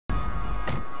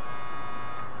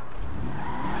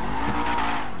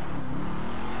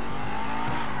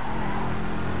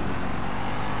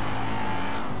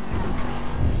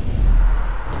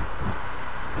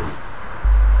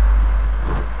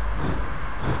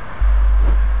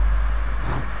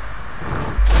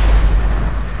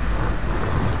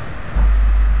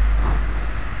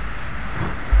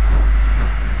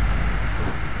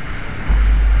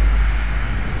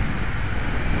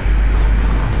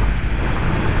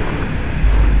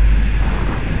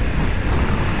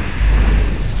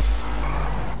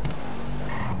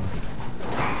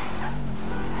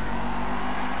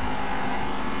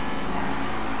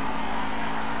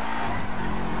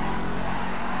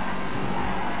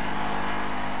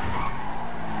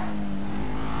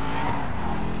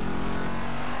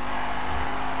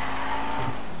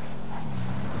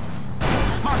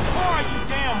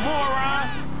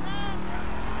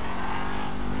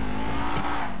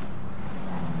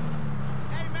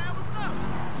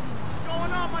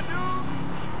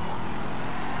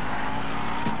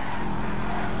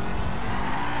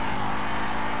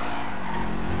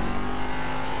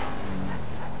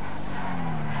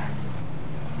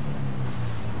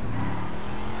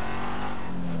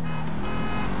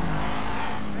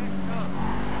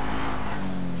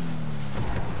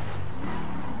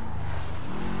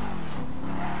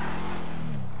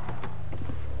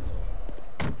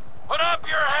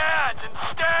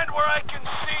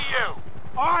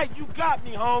right, you got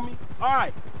me, homie. All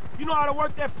right, you know how to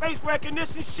work that face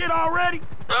recognition shit already?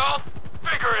 Well,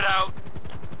 figure it out.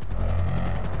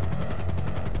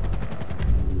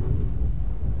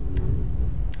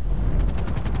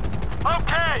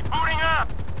 Okay, booting up.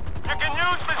 You can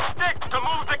use the sticks to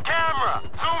move the camera.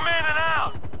 Zoom in and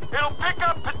out. It'll pick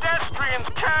up pedestrians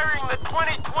carrying the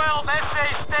 2012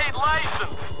 SA state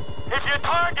license. If you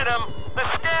target them,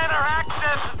 the scanner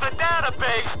accesses the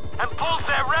database and pulls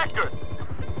their record.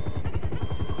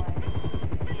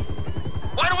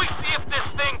 Why don't we see if this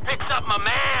thing picks up my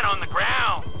man on the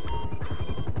ground?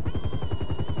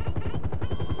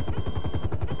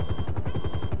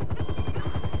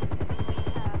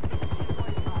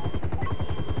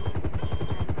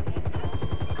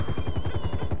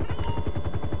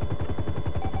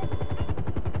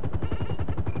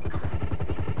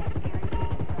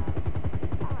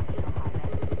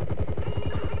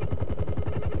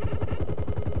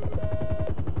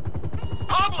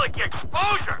 Public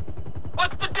exposure?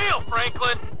 What's the deal,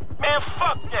 Franklin? Man,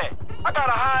 fuck that. I got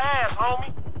a high ass,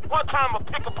 homie. One time I'll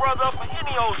pick a brother up for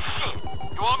any old shit.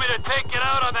 You want me to take it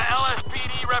out on the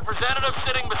LSPD representative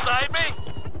sitting beside me?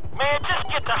 Man, just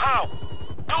get the house.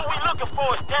 Dude we looking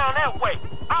for is down that way.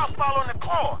 I'll follow in the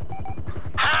car.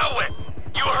 Howitt!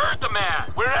 You heard the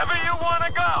man. Wherever you want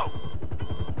to go.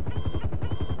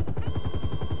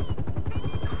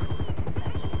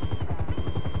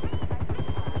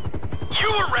 You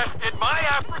arrested my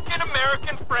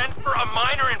African-American friend for a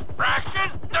minor infraction?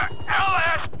 The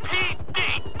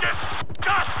LSPD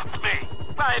disgusts me!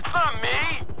 It's not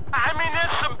me. I mean,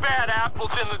 there's some bad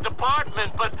apples in the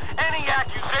department, but any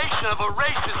accusation of a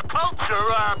racist culture,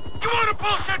 You want to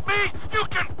bullshit me? You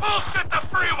can bullshit the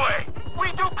freeway!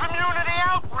 We do community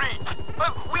outreach,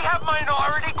 but we have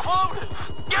minority quotas.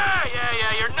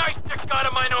 Yeah, your nice dick's got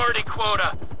a minority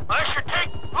quota. I should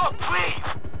take... Look, please.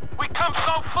 We come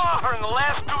so far in the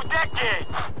last 2 decades.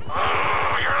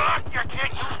 Oh, you're lucky I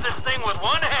can't use this thing with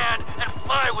one hand and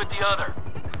fly with the other.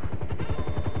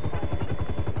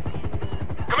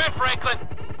 Come in, Franklin.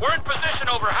 We're in position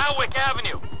over Howick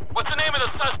Avenue. What's the name of the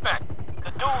suspect?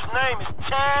 The dude's name is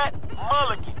Chad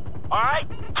Mulligan, all right?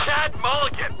 Chad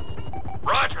Mulligan.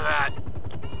 Roger that.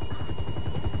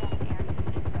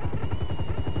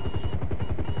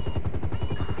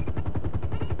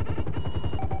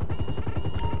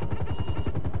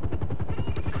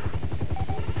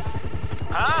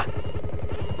 Huh?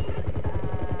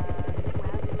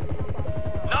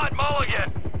 Not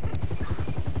Mulligan.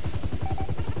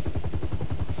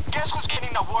 Guess who's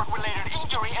getting a work-related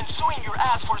injury and suing your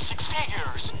ass for 6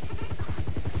 figures?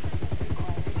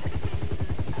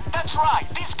 That's right,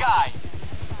 this guy.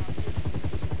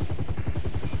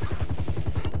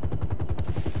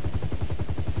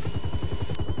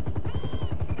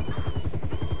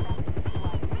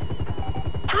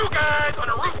 Two guys on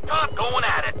a rooftop going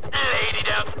at it. Lady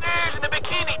downstairs in the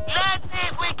bikini. Let's see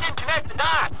if we can connect the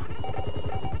dots.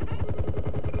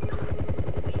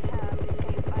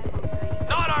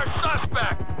 Not our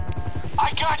suspect.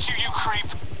 I got you, you creep.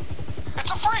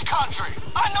 It's a free country.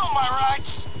 I know my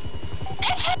rights.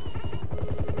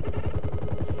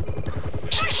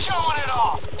 She's showing it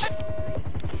off.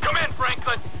 Come in,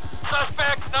 Franklin.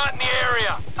 Suspect's not in the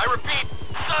area. I repeat,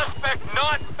 suspect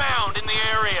not found in the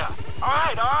area. All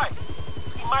right.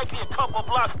 He might be a couple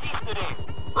blocks east of there.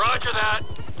 Roger that.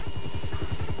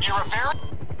 You're a very...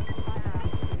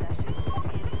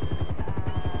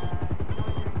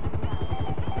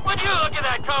 Would you look at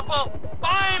that couple?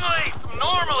 Finally, some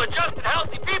normal, adjusted,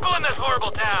 healthy people in this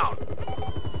horrible town.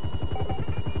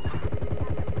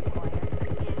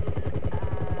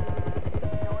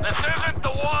 This isn't the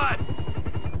one.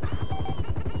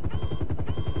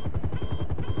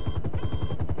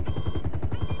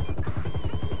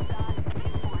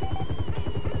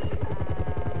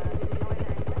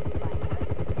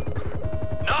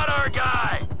 Not our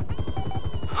guy.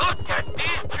 Look at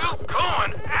these two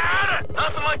going at it.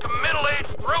 Nothing like a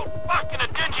middle-aged throat fuck in a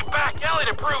dingy back alley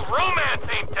to prove romance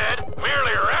ain't dead.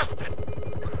 Merely arrested.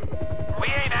 We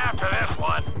ain't after this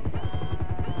one.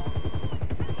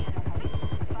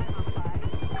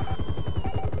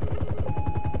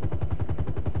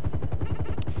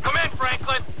 Come in,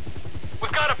 Franklin.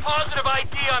 We've got a positive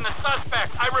ID on the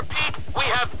suspect. I repeat, we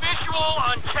have visual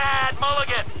on Chad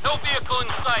Mulligan. No vehicle in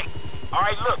sight. All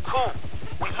right, look, cool.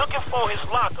 We looking for his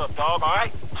lockup, dog, all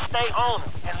right? Stay on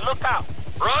him and look out.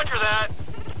 Roger that.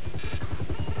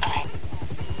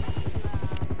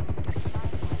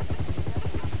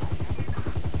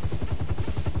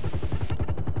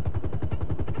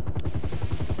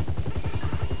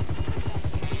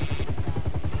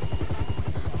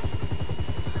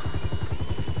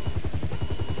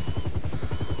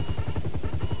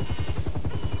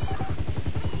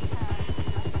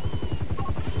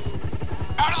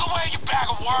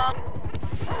 work.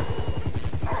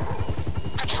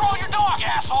 Control your dog,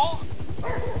 asshole!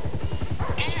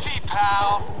 Easy,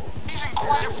 pal. He's in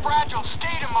quite a fragile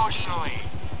state emotionally.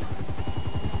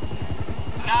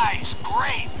 Nice,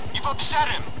 great. You've upset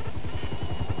him.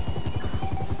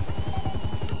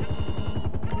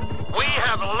 We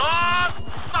have lost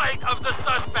sight of the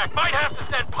suspect. Might have to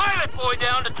send Pilot Boy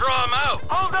down to draw him out.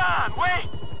 Hold on, wait!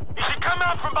 He should come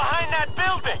out from behind that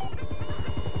building!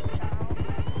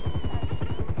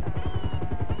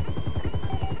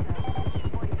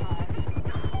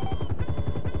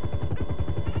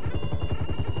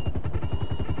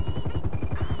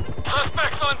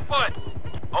 Suspect's on foot.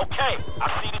 Okay,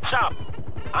 I see the chopper.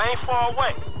 I ain't far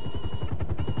away.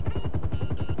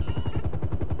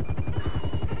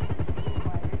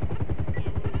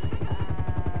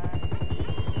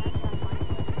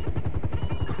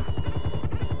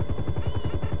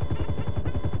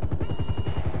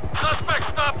 Suspect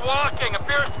stopped walking.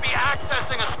 Appears to be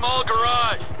accessing a small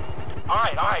garage.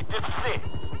 Alright, this is it.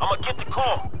 I'ma get the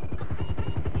call.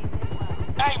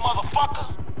 Hey,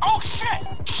 motherfucker! Oh, shit!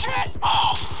 Shit!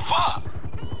 Oh, fuck!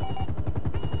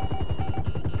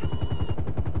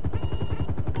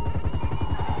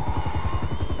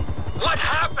 What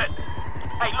happened?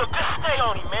 Hey, look, just stay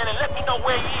on him, man, and let me know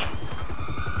where he is.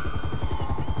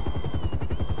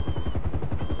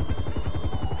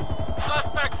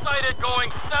 Suspect sighted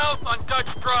going south on Dutch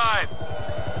Drive.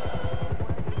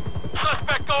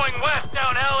 Suspect going west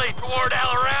down alley toward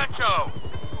El Rancho.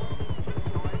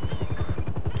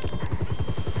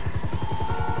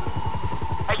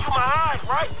 Hey, you my eyes,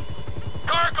 right?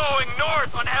 Car going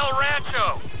north on El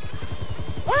Rancho.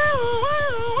 Woo,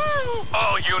 woo, woo!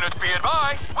 All units be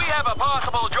advised, we have a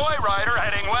possible joyrider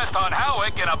heading west on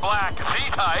Howick in a black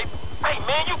Z-Type. Hey,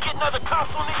 man, you getting other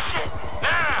cops on this shit?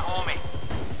 Nah, homie.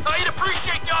 I'd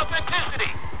appreciate the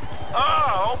authenticity.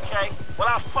 Oh, okay. Well,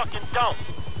 I fucking don't.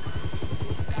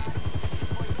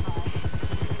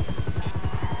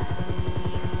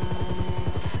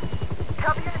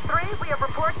 Copy Unit 3, we have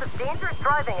reports of dangerous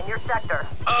driving in your sector.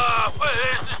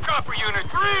 This is Chopper Unit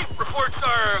 3. Reports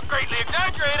are greatly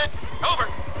exaggerated. Over.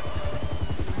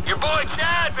 Your boy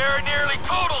Chad very nearly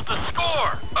totaled the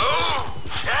score. Oh,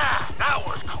 Chad, that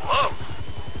was close.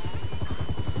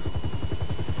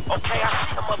 Okay, I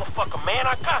see the motherfucker, man.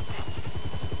 I got this.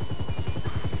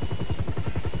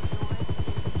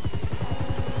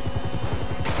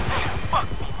 Fuck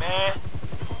me, man.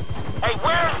 Hey,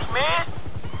 where is he, man?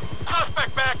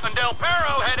 Suspect back on Del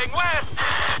Perro heading west.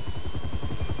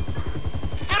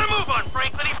 Get a move on,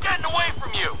 Franklin. He's getting away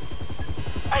from you.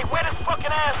 Hey, where this fucking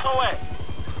asshole at?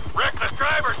 Reckless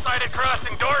driver sighted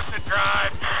crossing Dorset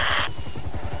Drive.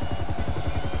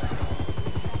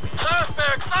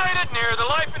 Suspect sighted near the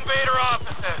Life Invader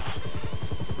offices.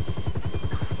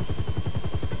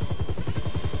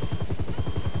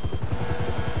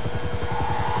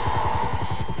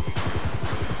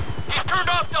 He's turned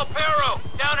off Del Perro,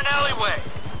 down an alleyway.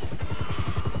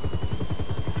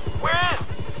 Where is?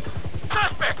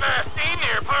 Suspect last seen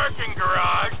near parking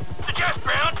garage. Suggest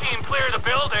ground team clear the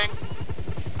building.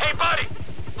 Hey, buddy,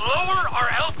 lower our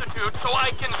altitude so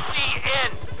I can see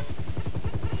in.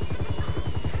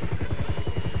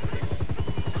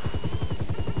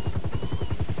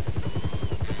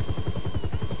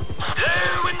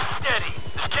 Slow and steady.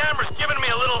 This camera's giving me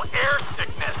a little air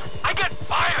sickness. I get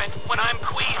violent when I'm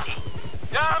queasy.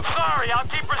 Yeah, I'm sorry. I'll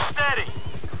keep her steady.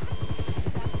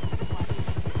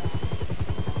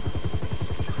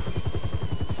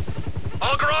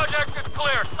 All garage exits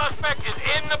clear. Suspect is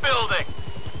in the building.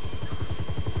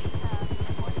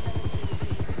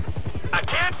 I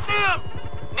can't see him.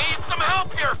 Need some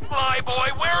help here,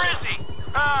 flyboy. Where is he?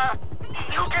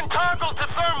 You can toggle to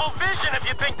thermal vision if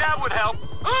you think that would help.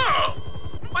 Oh!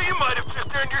 Well, you might have just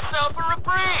earned yourself a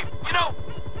reprieve. You know,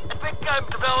 I think I'm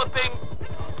developing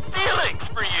feelings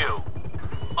for you.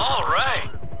 All right.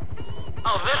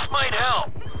 Oh, this might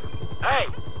help. Hey,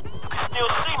 you can still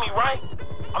see me, right?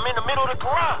 I'm in the middle of the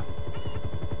garage.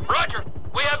 Roger.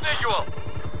 We have visual.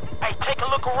 Hey, take a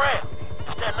look around.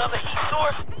 Is there another heat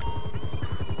source?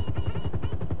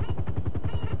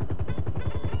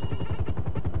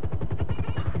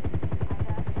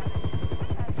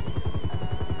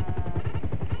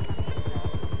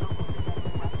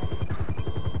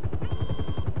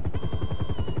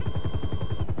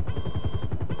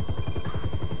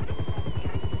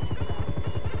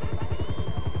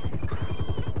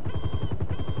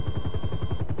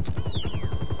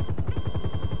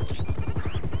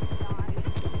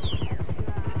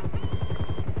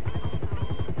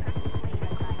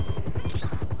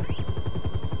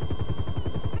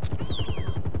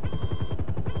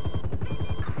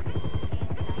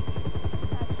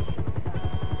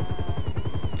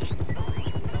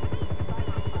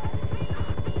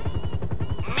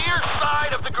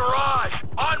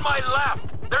 my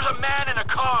left. There's a man in a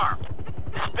car.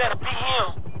 This better be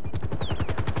him.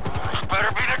 This better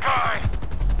be the guy.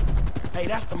 Hey,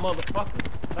 that's the motherfucker.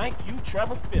 Thank you,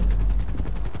 Trevor Phillips.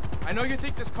 I know you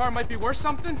think this car might be worth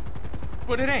something,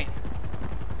 but it ain't.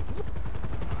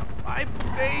 My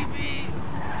baby.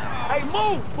 No. Hey,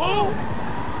 move, fool!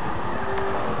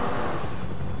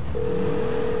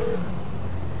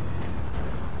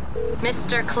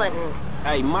 Mr. Clinton.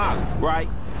 Hey, Molly, right?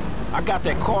 I got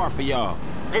that car for y'all.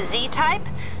 The Z-Type?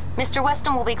 Mr.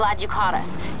 Weston will be glad you caught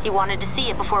us. He wanted to see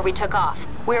it before we took off.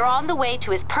 We're on the way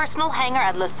to his personal hangar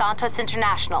at Los Santos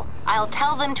International. I'll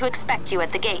tell them to expect you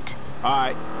at the gate. All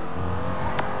right.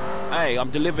 Hey, I'm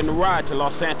delivering the ride to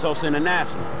Los Santos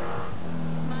International.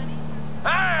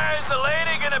 Hey, is the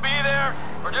lady gonna be there?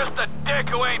 Or just a dick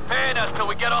who ain't paying us till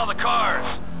we get all the cars?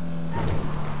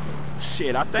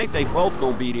 Shit, I think they both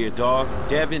gonna be there, dog.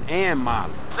 Devin and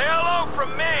Molly. Say hello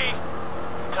from me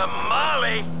to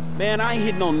Molly. Man, I ain't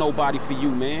hitting on nobody for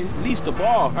you, man. Least of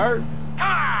all, her. Come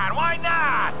on, why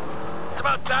not? It's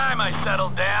about time I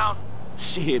settled down.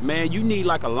 Shit, man, you need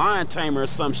like a lion tamer or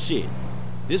some shit.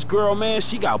 This girl, man,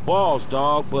 she got balls,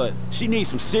 dog, but she needs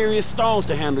some serious stones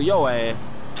to handle your ass.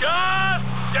 Just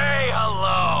say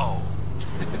hello.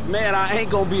 Man, I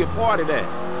ain't gonna be a part of that.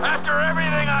 After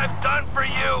everything I've done for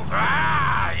you,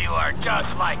 you are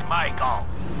just like Michael.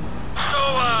 So,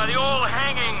 the old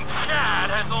hanging Chad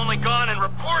has only gone and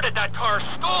reported that car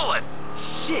stolen.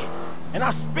 Shit, and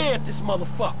I spared this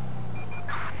motherfucker.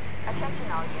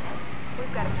 Attention all units.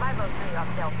 We've got a 503 off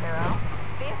Del Perro.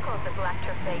 Vehicle is a black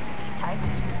Traffic E-Type.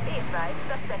 Be advised,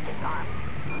 suspect is armed.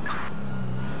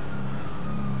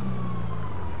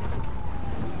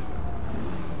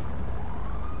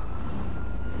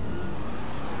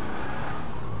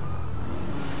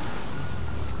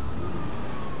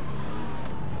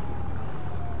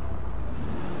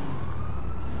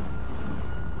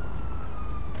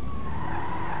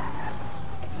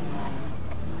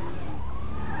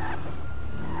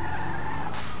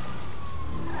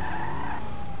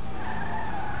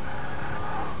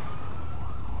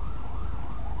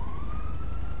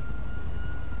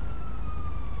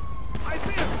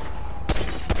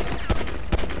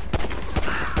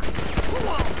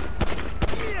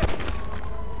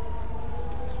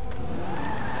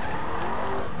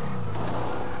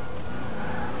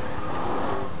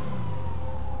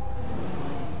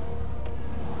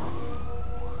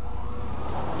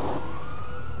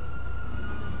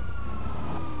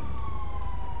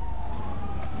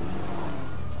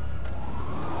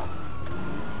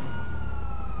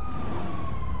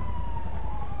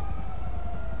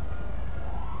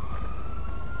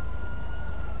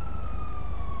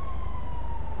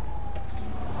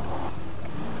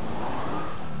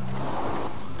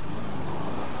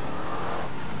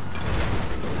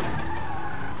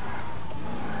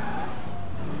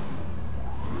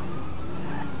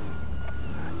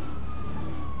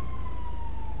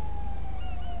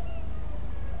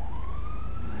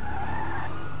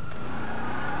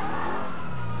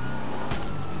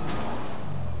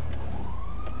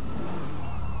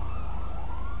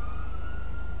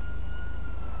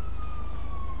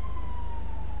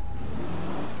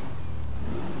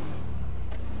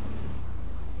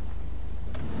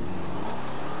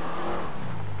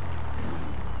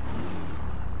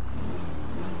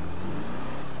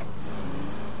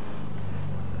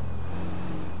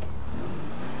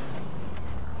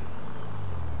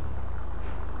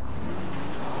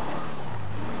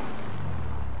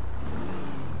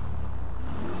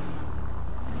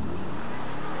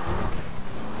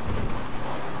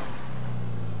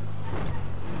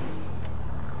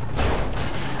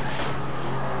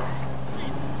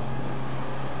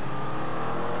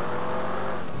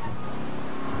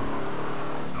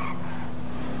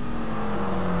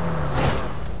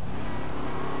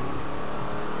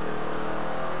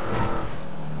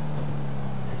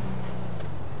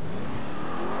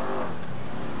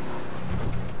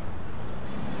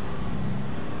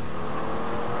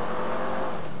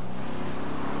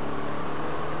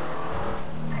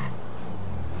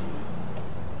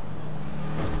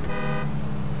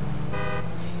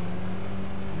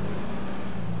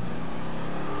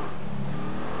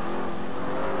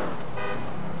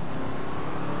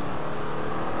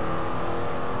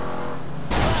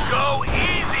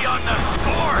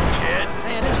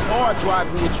 Hard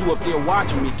driving with you up there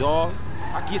watching me, dog.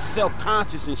 I get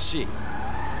self-conscious and shit.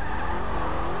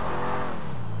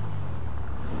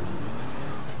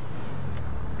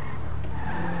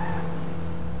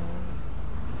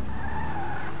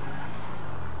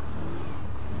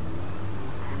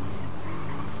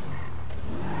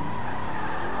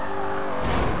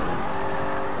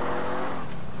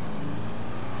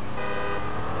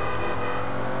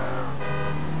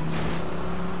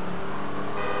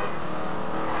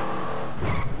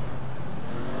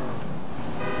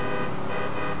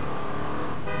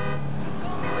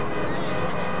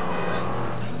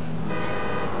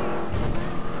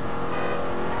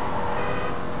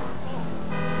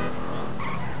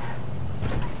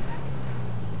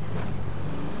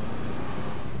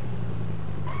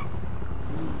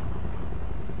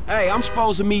 Hey, I'm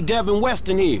supposed to meet Devin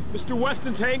Weston here. Mr.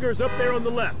 Weston's hangar is up there on the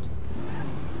left.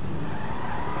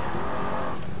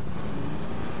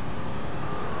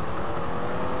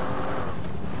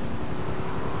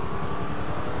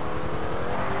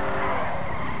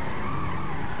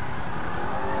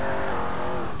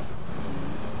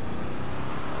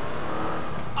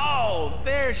 Oh,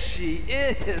 there she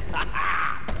is.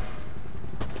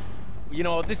 You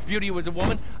know, if this beauty was a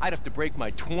woman, I'd have to break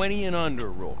my 20 and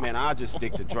under rule. Man, I'll just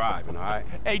stick to driving, all right?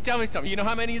 Hey, tell me something. You know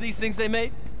how many of these things they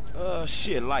made?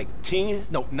 Shit, like 10?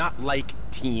 No, not like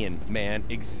 10, man.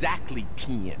 Exactly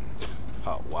 10.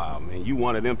 Oh, wow, man. You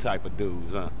one of them type of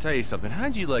dudes, huh? Tell you something.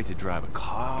 How'd you like to drive a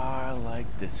car like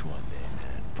this one,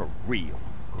 man? For real.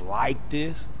 Like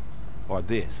this? Or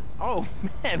this? Oh,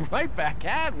 man, right back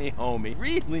at me, homie.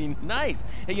 Really nice.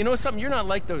 Hey, you know something? You're not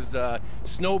like those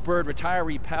snowbird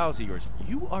retiree pals of yours.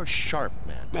 You are sharp,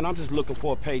 man. Man, I'm just looking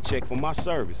for a paycheck for my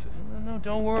services. No,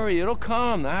 don't worry. It'll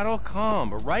come. That'll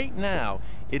come. But right now,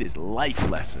 it is life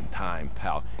lesson time,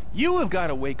 pal. You have got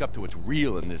to wake up to what's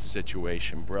real in this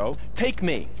situation, bro. Take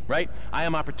me, right? I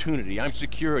am opportunity. I'm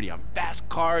security. I'm fast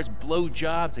cars, blow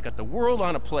jobs. I got the world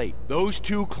on a plate. Those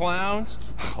two clowns,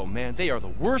 oh, man, they are the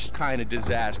worst kind of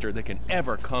disaster that can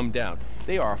ever come down.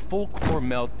 They are a full-core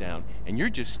meltdown, and you're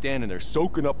just standing there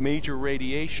soaking up major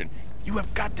radiation. You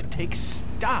have got to take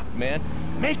stock, man.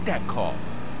 Make that call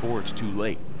before it's too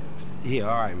late. Yeah,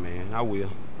 all right, man. I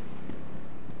will.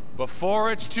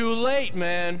 Before it's too late,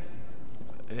 man.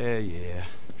 Yeah.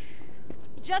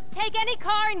 Just take any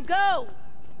car and go!